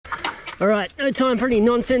All right, no time for any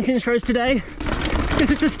nonsense intros today,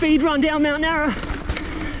 because it's a speed run down Mt Narra,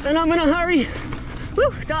 and I'm gonna hurry.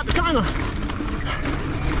 Woo, start the timer.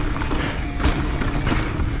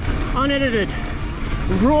 Unedited,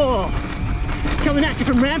 raw, coming at you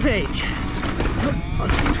from Ramage.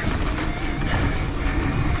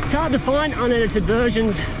 It's hard to find unedited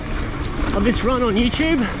versions of this run on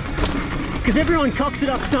YouTube, because everyone cocks it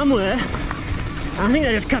up somewhere. I think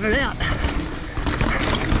they just cut it out.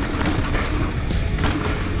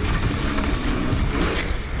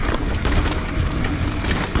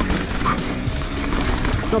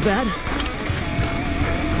 Not bad.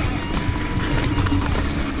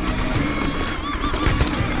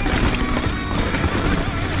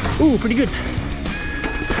 Ooh, pretty good.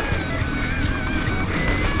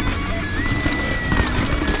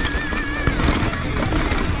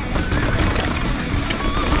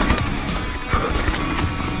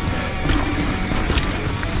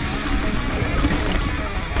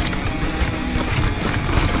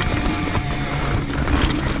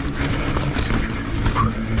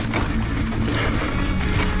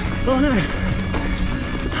 Oh no.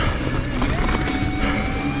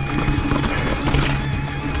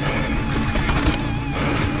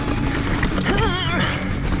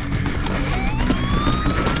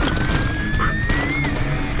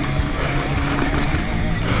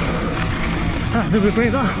 A little bit of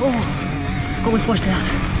breather. Oh, almost washed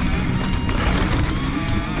out.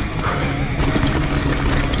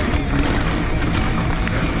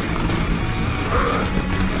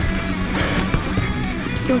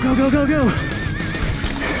 Go, go, go, go, go.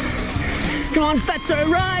 Come on, fatso,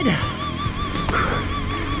 ride.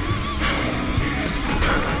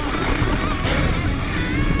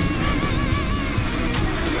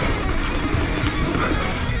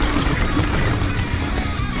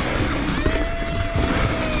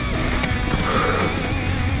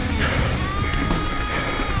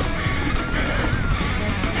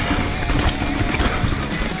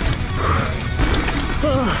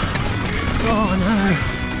 Oh no.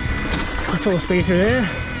 That's all the speed through there.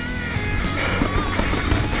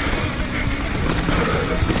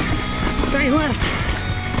 Staying left.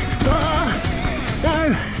 Oh,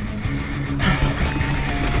 no.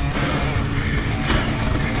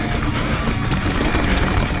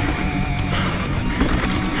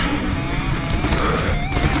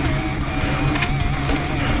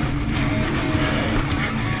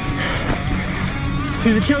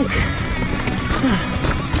 Through the chunk.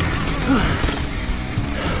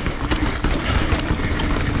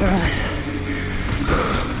 All right.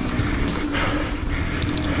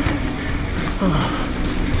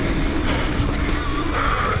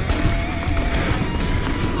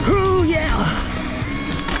 Oh yeah.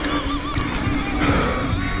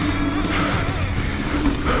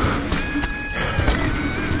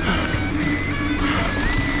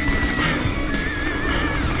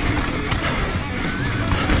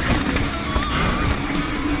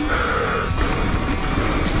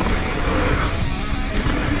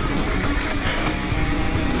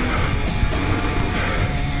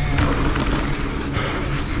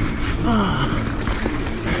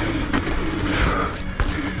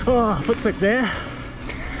 Oh, foot slip there.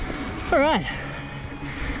 All right.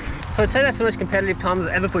 So I'd say that's the most competitive time I've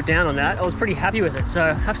ever put down on that. I was pretty happy with it, so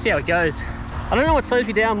I have to see how it goes. I don't know what slows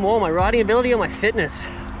me down more, my riding ability or my fitness.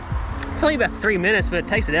 It's only about 3 minutes, but it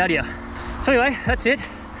takes it out of you. So anyway, that's it.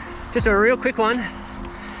 Just a real quick one.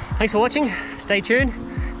 Thanks for watching. Stay tuned.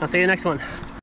 I'll see you in the next one.